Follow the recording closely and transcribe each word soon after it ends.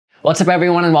What's up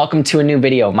everyone and welcome to a new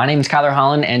video. My name is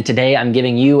Holland and today I'm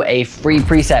giving you a free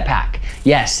preset pack.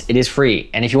 Yes, it is free.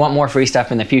 And if you want more free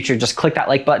stuff in the future, just click that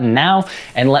like button now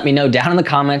and let me know down in the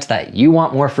comments that you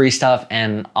want more free stuff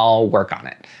and I'll work on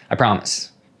it. I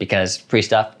promise, because free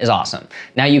stuff is awesome.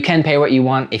 Now you can pay what you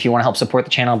want if you want to help support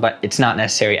the channel, but it's not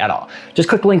necessary at all. Just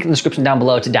click the link in the description down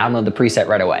below to download the preset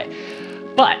right away.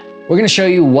 But we're gonna show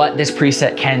you what this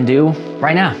preset can do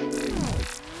right now.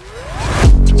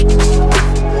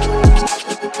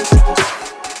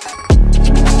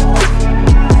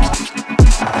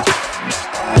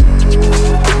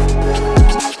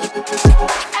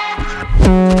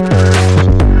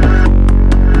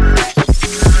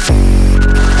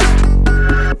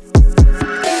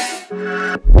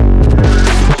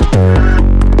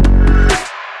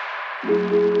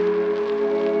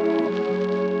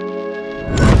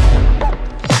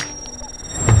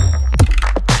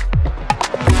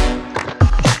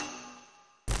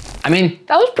 I mean,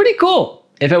 that was pretty cool.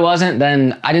 If it wasn't,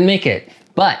 then I didn't make it.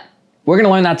 But we're gonna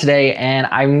learn that today, and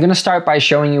I'm gonna start by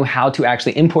showing you how to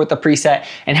actually import the preset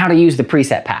and how to use the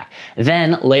preset pack.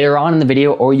 Then later on in the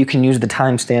video, or you can use the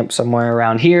timestamp somewhere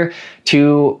around here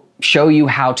to show you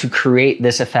how to create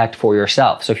this effect for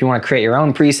yourself. So if you wanna create your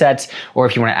own presets, or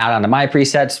if you wanna add on to my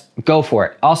presets, go for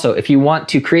it. Also, if you want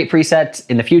to create presets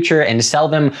in the future and sell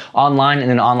them online in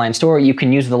an online store, you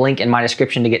can use the link in my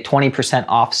description to get 20%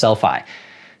 off Selfie.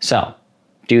 So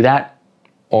do that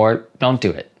or don't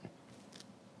do it.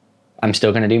 I'm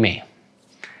still gonna do me.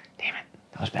 Damn it,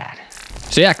 that was bad.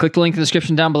 So yeah, click the link in the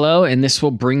description down below and this will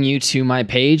bring you to my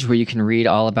page where you can read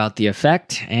all about the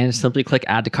effect and simply click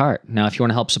add to cart. Now, if you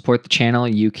wanna help support the channel,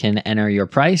 you can enter your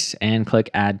price and click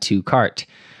add to cart.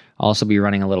 I'll also be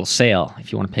running a little sale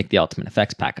if you want to pick the Ultimate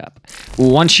Effects pack up.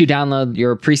 Once you download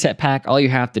your preset pack, all you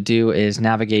have to do is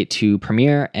navigate to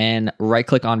Premiere and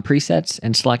right-click on Presets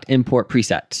and select Import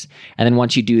Presets. And then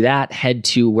once you do that, head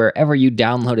to wherever you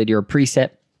downloaded your preset.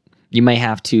 You may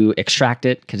have to extract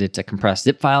it because it's a compressed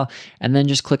zip file, and then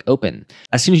just click open.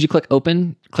 As soon as you click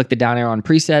open, click the down arrow on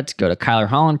presets, go to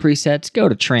Holland presets, go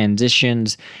to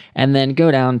transitions, and then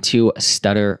go down to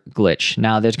stutter glitch.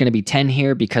 Now there's going to be 10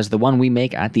 here because the one we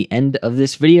make at the end of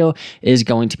this video is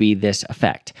going to be this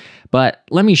effect. But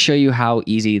let me show you how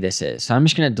easy this is. So I'm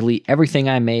just going to delete everything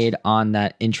I made on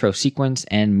that intro sequence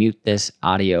and mute this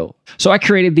audio. So I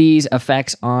created these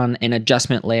effects on an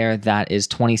adjustment layer that is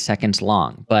 20 seconds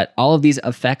long, but all of these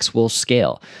effects will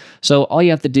scale. So all you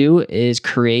have to do is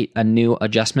create a new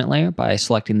adjustment layer by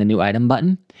selecting the new item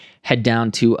button, head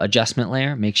down to adjustment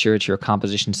layer, make sure it's your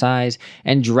composition size,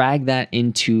 and drag that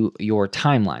into your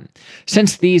timeline.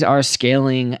 Since these are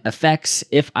scaling effects,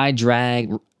 if I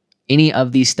drag any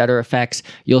of these stutter effects,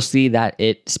 you'll see that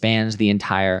it spans the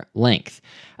entire length,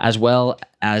 as well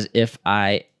as if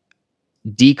I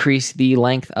decrease the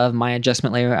length of my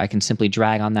adjustment layer, I can simply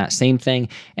drag on that same thing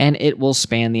and it will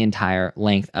span the entire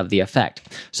length of the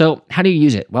effect. So how do you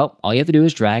use it? Well, all you have to do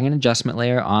is drag an adjustment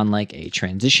layer on like a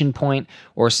transition point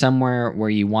or somewhere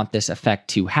where you want this effect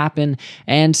to happen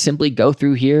and simply go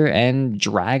through here and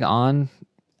drag on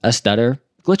a stutter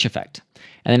glitch effect.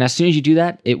 And then as soon as you do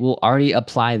that, it will already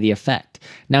apply the effect.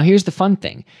 Now here's the fun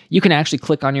thing. You can actually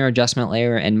click on your adjustment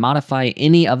layer and modify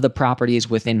any of the properties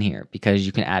within here because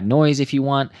you can add noise if you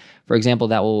want. For example,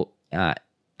 that will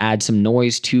add some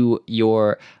noise to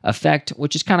your effect,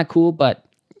 which is kind of cool, but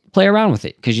play around with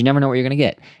it because you never know what you're gonna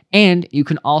get. And you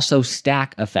can also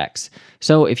stack effects.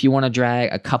 So if you wanna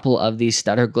drag a couple of these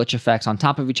stutter glitch effects on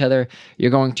top of each other, you're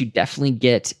going to definitely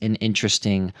get an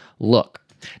interesting look.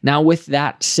 Now, with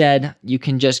that said, you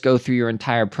can just go through your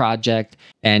entire project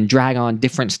and drag on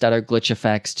different stutter glitch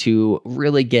effects to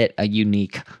really get a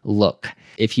unique look.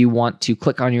 If you want to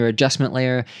click on your adjustment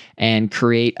layer and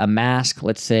create a mask,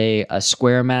 let's say a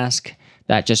square mask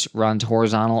that just runs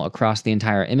horizontal across the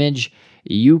entire image,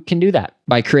 you can do that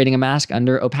by creating a mask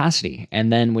under opacity.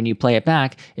 And then when you play it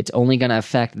back, it's only going to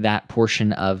affect that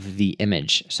portion of the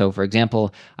image. So for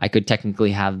example, I could technically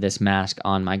have this mask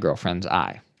on my girlfriend's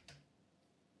eye.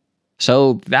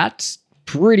 So that's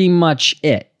pretty much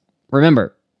it.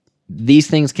 Remember, these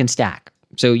things can stack.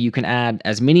 So you can add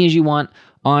as many as you want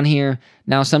on here.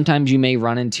 Now, sometimes you may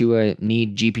run into a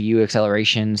need GPU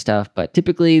acceleration stuff, but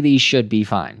typically these should be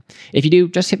fine. If you do,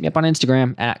 just hit me up on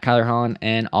Instagram at Holland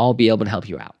and I'll be able to help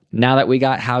you out. Now that we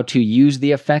got how to use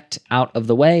the effect out of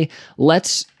the way,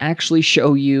 let's actually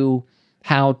show you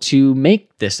how to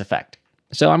make this effect.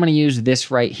 So I'm going to use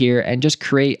this right here and just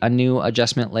create a new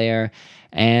adjustment layer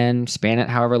and span it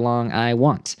however long I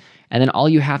want. And then all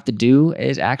you have to do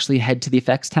is actually head to the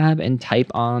effects tab and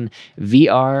type on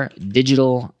VR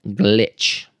digital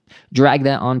glitch. drag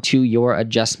that onto your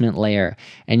adjustment layer,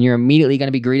 and you're immediately going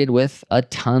to be greeted with a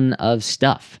ton of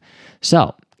stuff.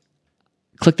 So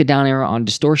click the down arrow on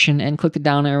distortion and click the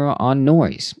down arrow on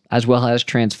noise, as well as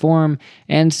transform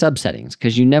and subsettings,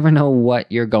 because you never know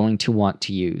what you're going to want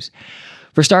to use.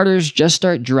 For starters, just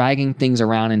start dragging things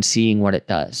around and seeing what it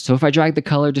does. So if I drag the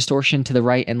color distortion to the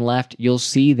right and left, you'll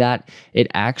see that it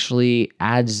actually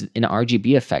adds an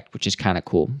RGB effect, which is kind of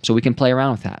cool. So we can play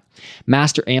around with that.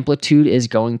 Master amplitude is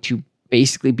going to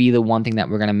basically be the one thing that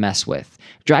we're going to mess with.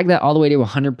 Drag that all the way to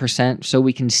 100% so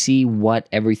we can see what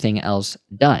everything else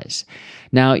does.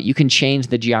 Now you can change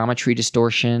the geometry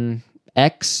distortion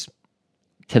X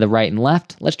to the right and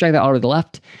left. Let's drag that all to the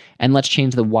left, and let's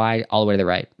change the Y all the way to the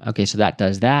right. Okay, so that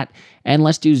does that. And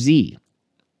let's do Z.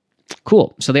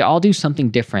 Cool. So they all do something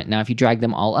different. Now, if you drag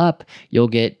them all up, you'll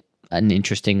get an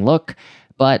interesting look,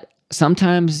 but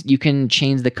sometimes you can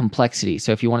change the complexity.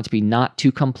 So if you want it to be not too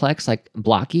complex, like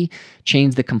blocky,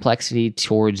 change the complexity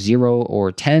towards 0 or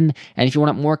 10. And if you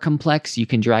want it more complex, you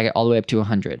can drag it all the way up to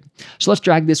 100. So let's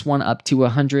drag this one up to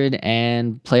 100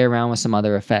 and play around with some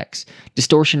other effects.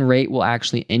 Distortion rate will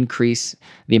actually increase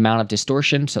the amount of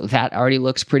distortion. So that already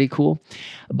looks pretty cool.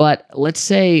 But let's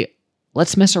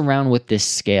mess around with this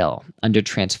scale under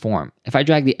transform. If I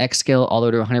drag the X scale all the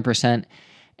way to 100%,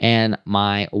 and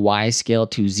my Y scale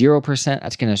to 0%,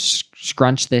 that's going to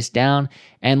scrunch this down.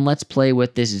 And let's play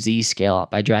with this Z scale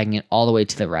by dragging it all the way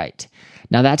to the right.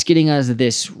 Now that's getting us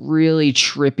this really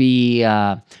trippy,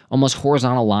 almost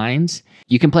horizontal lines.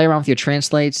 You can play around with your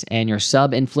translates and your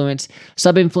sub influence.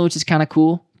 Sub influence is kind of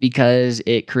cool because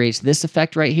it creates this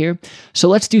effect right here. So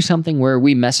let's do something where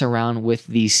we mess around with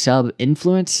the sub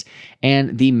influence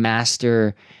and the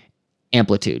master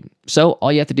amplitude. So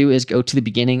all you have to do is go to the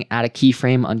beginning, add a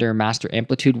keyframe under master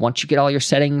amplitude once you get all your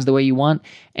settings the way you want,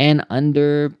 and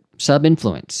under sub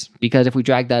influence, because if we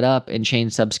drag that up and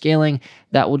change sub scaling,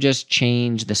 that will just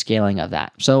change the scaling of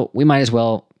that. So we might as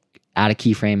well add a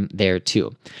keyframe there too.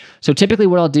 So typically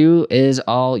what I'll do is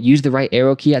I'll use the right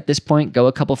arrow key at this point, go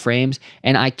a couple frames,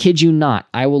 and I kid you not,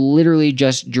 I will literally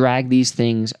just drag these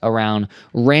things around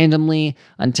randomly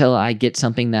until I get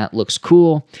something that looks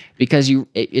cool, because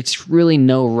it's really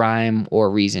no rhyme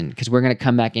or reason, because we're going to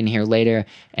come back in here later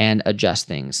and adjust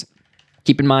things.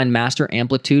 Keep in mind, master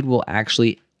amplitude will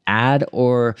actually add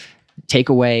or take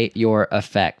away your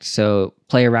effect. So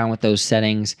play around with those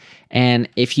settings. And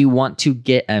if you want to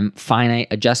get a finite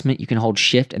adjustment, you can hold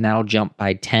shift and that'll jump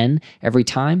by 10 every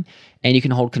time. And you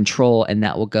can hold control and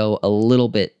that will go a little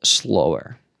bit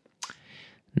slower.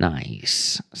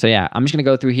 Nice. So yeah, I'm just gonna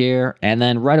go through here and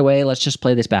then right away, let's just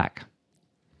play this back.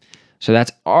 So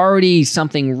that's already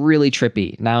something really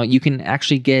trippy. Now you can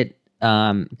actually get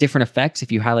different effects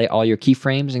if you highlight all your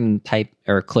keyframes and type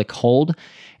or click hold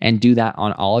and do that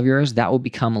on all of yours. That will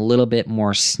become a little bit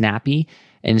more snappy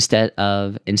instead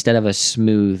of a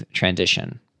smooth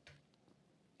transition.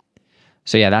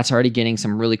 So yeah, that's already getting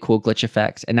some really cool glitch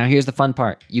effects. And now here's the fun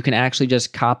part. You can actually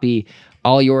just copy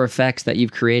all your effects that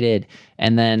you've created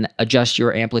and then adjust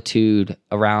your amplitude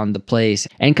around the place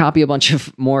and copy a bunch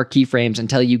of more keyframes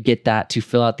until you get that to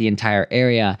fill out the entire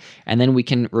area. And then we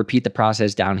can repeat the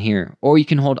process down here. Or you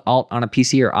can hold Alt on a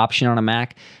PC or Option on a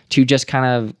Mac to just kind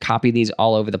of copy these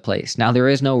all over the place. Now there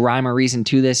is no rhyme or reason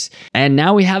to this. And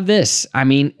now we have this. I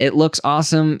mean, it looks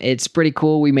awesome. It's pretty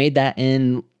cool. We made that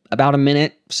in about a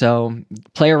minute. So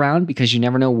play around because you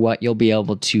never know what you'll be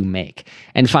able to make.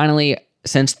 And finally,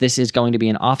 since this is going to be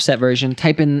an offset version,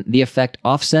 type in the effect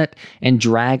offset and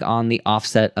drag on the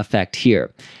offset effect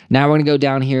here. Now we're going to go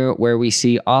down here where we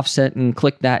see offset and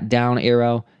click that down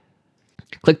arrow.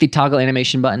 Click the toggle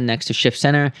animation button next to shift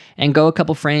center and go a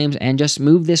couple frames and just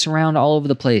move this around all over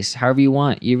the place, however you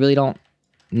want. You really don't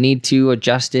need to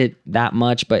adjust it that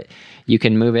much, but you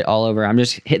can move it all over. I'm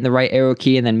just hitting the right arrow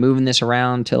key and then moving this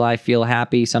around till I feel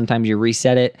happy. Sometimes you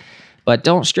reset it. But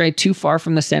don't stray too far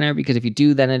from the center because if you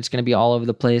do, then it's going to be all over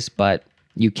the place, but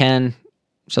you can.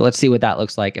 So let's see what that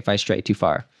looks like if I stray too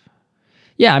far.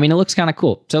 Yeah, I mean, it looks kind of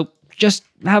cool. So just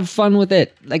have fun with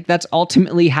it. Like that's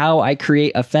ultimately how I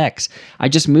create effects. I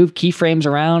just move keyframes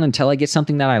around until I get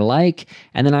something that I like,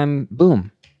 and then I'm,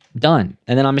 boom, done.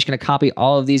 And then I'm just going to copy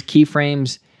all of these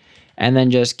keyframes and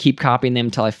then just keep copying them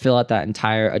until I fill out that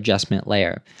entire adjustment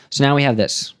layer. So now we have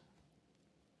this.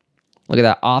 Look at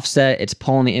that offset. It's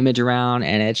pulling the image around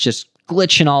and it's just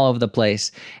glitching all over the place.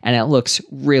 And it looks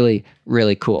really,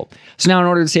 really cool. So now in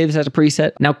order to save this as a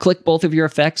preset, now click both of your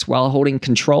effects while holding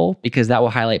control because that will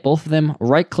highlight both of them.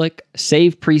 Right click,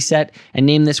 save preset, and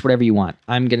name this whatever you want.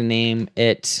 I'm going to name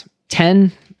it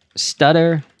 10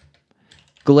 stutter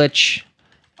glitch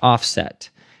offset.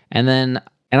 And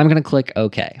I'm going to click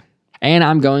OK. And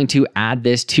I'm going to add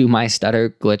this to my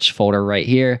stutter glitch folder right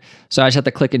here. So I just have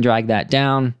to click and drag that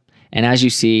down. And as you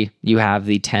see, you have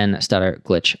the 10 stutter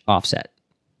glitch offset.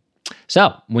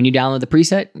 So when you download the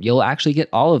preset, you'll actually get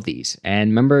all of these.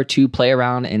 And remember to play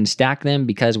around and stack them,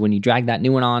 because when you drag that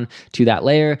new one on to that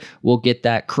layer, we'll get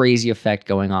that crazy effect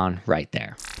going on right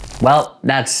there. Well,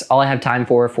 that's all I have time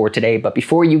for today. But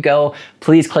before you go,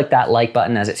 please click that like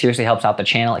button, as it seriously helps out the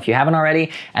channel if you haven't already.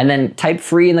 And then type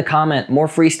free in the comment, more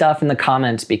free stuff in the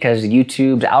comments, because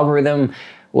YouTube's algorithm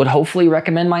would hopefully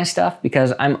recommend my stuff,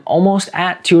 because I'm almost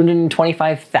at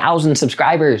 225,000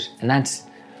 subscribers, and that's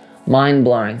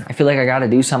mind-blowing. I feel like I gotta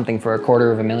do something for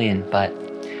 250,000, but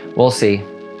we'll see.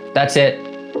 That's it.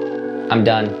 I'm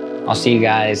done. I'll see you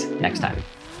guys next time.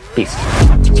 Peace.